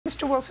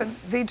Mr. Wilson,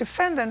 the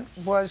defendant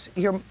was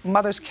your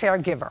mother's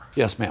caregiver.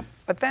 Yes, ma'am.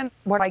 But then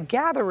what I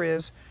gather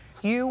is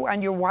you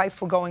and your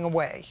wife were going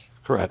away.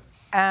 Correct.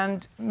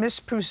 And Miss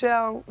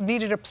Pruzel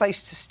needed a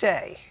place to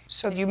stay.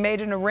 So you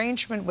made an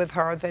arrangement with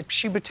her that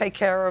she would take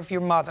care of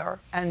your mother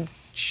and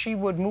she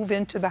would move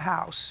into the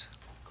house.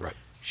 Correct.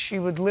 She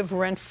would live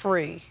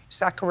rent-free. Is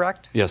that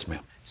correct? Yes,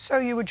 ma'am. So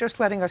you were just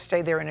letting her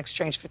stay there in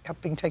exchange for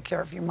helping take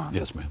care of your mom?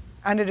 Yes, ma'am.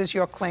 And it is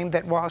your claim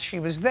that while she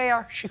was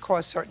there, she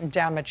caused certain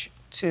damage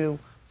to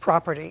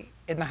property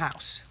in the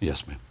house?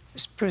 Yes, ma'am.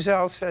 Ms.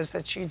 Pruzel says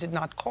that she did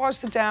not cause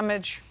the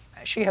damage.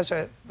 She has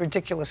a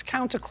ridiculous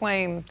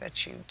counterclaim that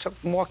she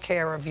took more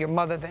care of your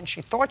mother than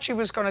she thought she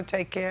was going to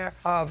take care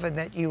of, and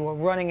that you were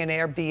running an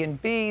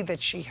Airbnb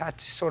that she had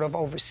to sort of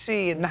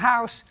oversee in the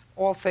house,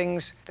 all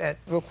things that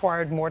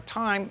required more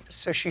time,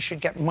 so she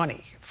should get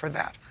money for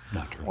that.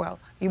 Not true. Well,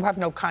 you have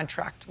no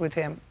contract with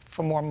him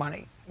for more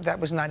money. That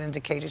was not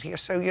indicated here.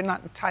 So you're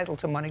not entitled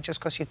to money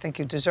just because you think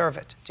you deserve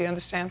it. Do you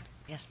understand?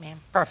 Yes, ma'am.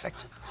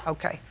 Perfect.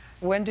 Okay.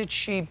 When did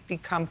she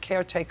become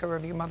caretaker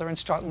of your mother and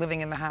start living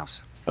in the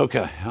house?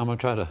 Okay, I'm going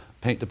to try to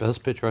paint the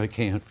best picture I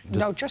can.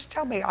 No, just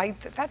tell me.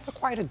 That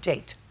required a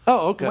date.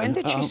 Oh, okay. When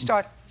did she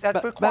start?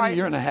 About a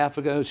year and a half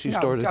ago, she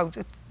started. No,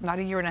 not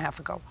a year and a half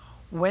ago.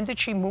 When did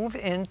she move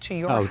into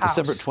your house? house?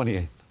 December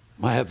 28th.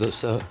 I have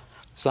this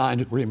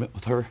signed agreement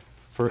with her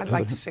for I'd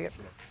like to see it.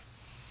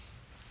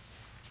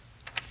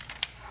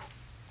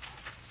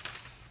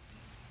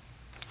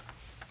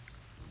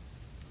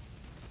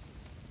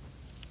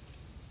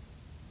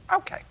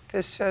 Okay.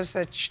 This says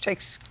that she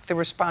takes the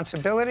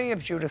responsibility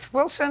of Judith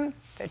Wilson,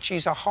 that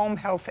she's a home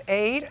health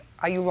aide.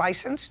 Are you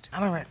licensed?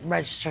 I'm a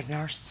registered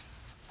nurse.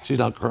 She's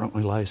not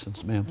currently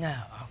licensed, ma'am. No,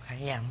 okay,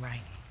 yeah,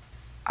 right.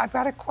 I've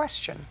got a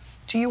question.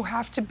 Do you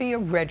have to be a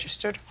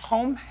registered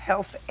home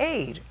health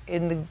aide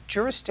in the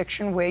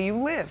jurisdiction where you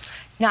live?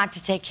 Not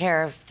to take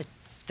care of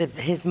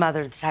his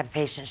mother, the type of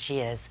patient she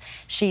is.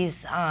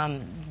 She's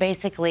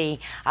basically,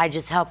 I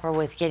just help her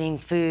with getting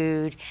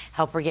food,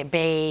 help her get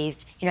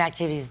bathed, you know,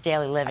 activities of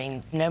daily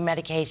living. No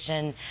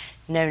medication,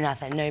 no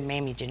nothing. No,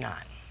 ma'am, you do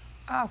not.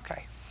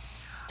 Okay.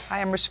 I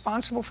am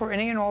responsible for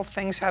any and all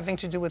things having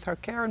to do with her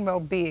care and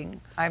well-being.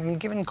 I've been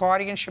given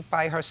guardianship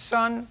by her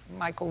son,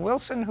 Michael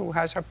Wilson, who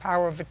has her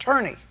power of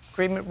attorney.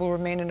 Agreement will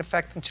remain in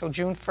effect until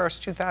June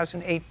 1st,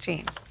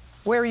 2018.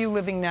 Where are you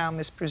living now,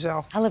 Ms.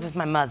 Pruzel? I live with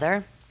my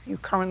mother. Are you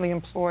currently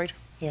employed?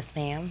 Yes,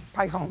 ma'am.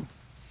 By whom?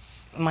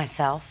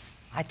 Myself.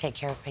 I take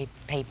care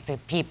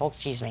of people,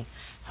 excuse me.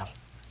 Oh.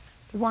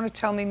 You want to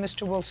tell me,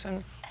 Mr.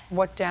 Wilson,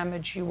 what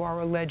damage you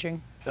are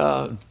alleging?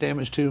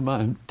 Damage to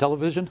my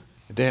television,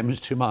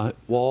 damage to my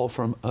wall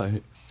from a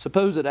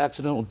supposed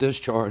accidental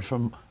discharge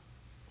from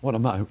one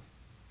of my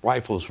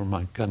rifles from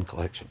my gun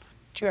collection.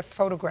 Do you have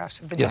photographs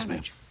of the damage? Yes,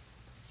 ma'am.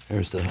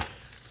 There's the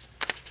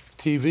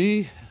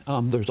TV.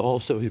 There's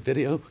also a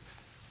video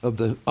of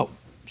the, oh,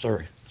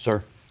 sorry,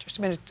 sir. Just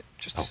a minute,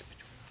 just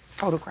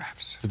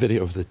photographs. The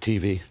video of the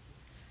TV.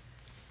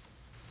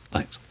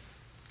 Thanks.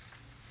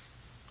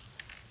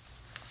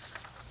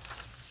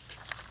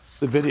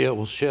 The video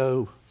will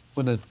show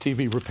when the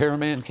TV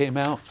repairman came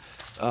out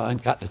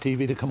and got the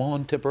TV to come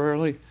on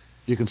temporarily.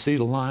 You can see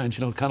the lines,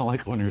 you know, kind of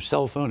like on your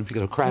cell phone if you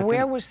get a crack.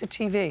 Where was the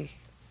TV?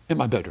 In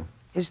my bedroom.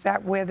 Is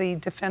that where the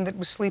defendant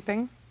was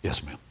sleeping?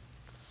 Yes, ma'am.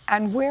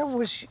 And where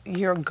was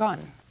your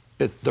gun?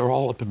 They're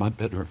all up in my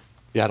bedroom.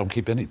 Yeah, I don't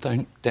keep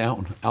anything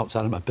down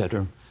outside of my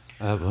bedroom.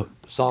 I have a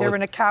solid... They're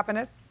in a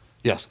cabinet?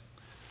 Yes.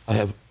 I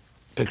have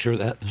a picture of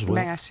that as well.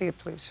 May I see it,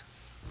 please?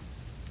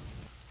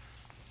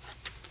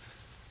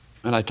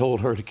 And I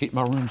told her to keep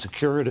my room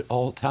secured at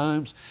all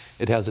times.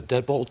 It has a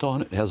deadbolt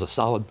on it. It has a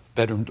solid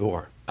bedroom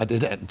door. I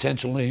did that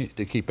intentionally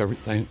to keep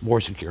everything more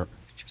secure.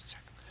 Just a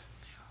second.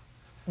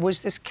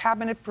 Was this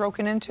cabinet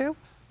broken into?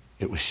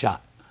 It was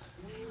shot.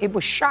 It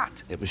was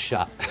shot? It was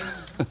shot.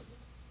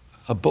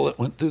 A bullet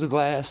went through the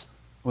glass,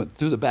 went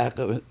through the back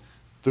of it,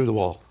 through the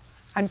wall.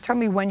 And tell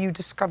me when you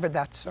discovered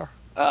that, sir.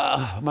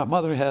 My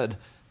mother had,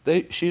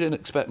 she didn't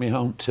expect me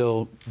home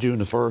till June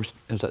the 1st,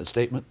 is that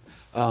statement.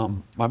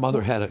 My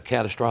mother had a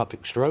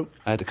catastrophic stroke.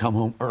 I had to come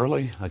home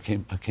early. I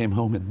came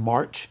home in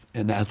March,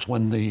 and that's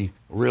when the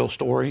real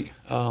story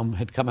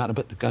had come out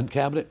about the gun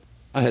cabinet.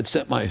 I had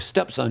sent my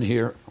stepson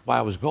here while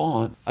I was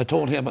gone. I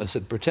told him, I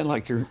said, pretend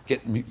like you're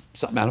getting me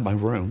something out of my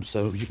room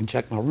so you can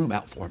check my room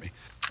out for me.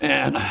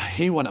 And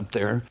he went up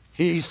there.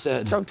 He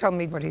said... Don't tell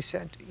me what he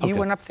said. Okay. You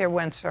went up there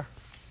when, sir?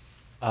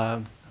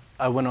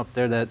 I went up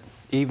there that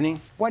evening.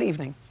 What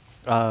evening?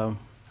 I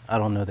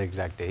don't know the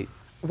exact date.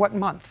 What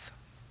month?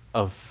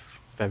 Of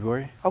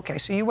February. Okay,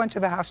 so you went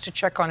to the house to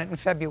check on it in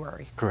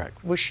February.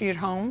 Correct. Was she at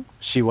home?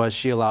 She was.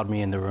 She allowed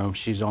me in the room.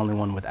 She's the only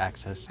one with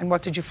access. And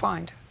what did you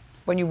find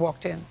when you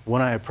walked in?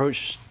 When I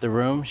approached the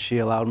room, she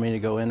allowed me to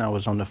go in. I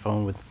was on the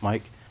phone with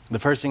Mike. The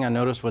first thing I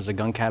noticed was a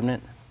gun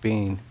cabinet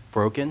being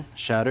broken,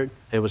 shattered.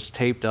 It was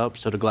taped up,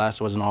 so the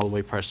glass wasn't all the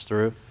way pressed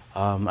through.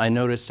 I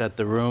noticed that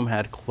the room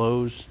had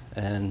clothes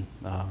and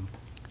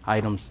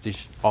items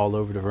all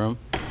over the room.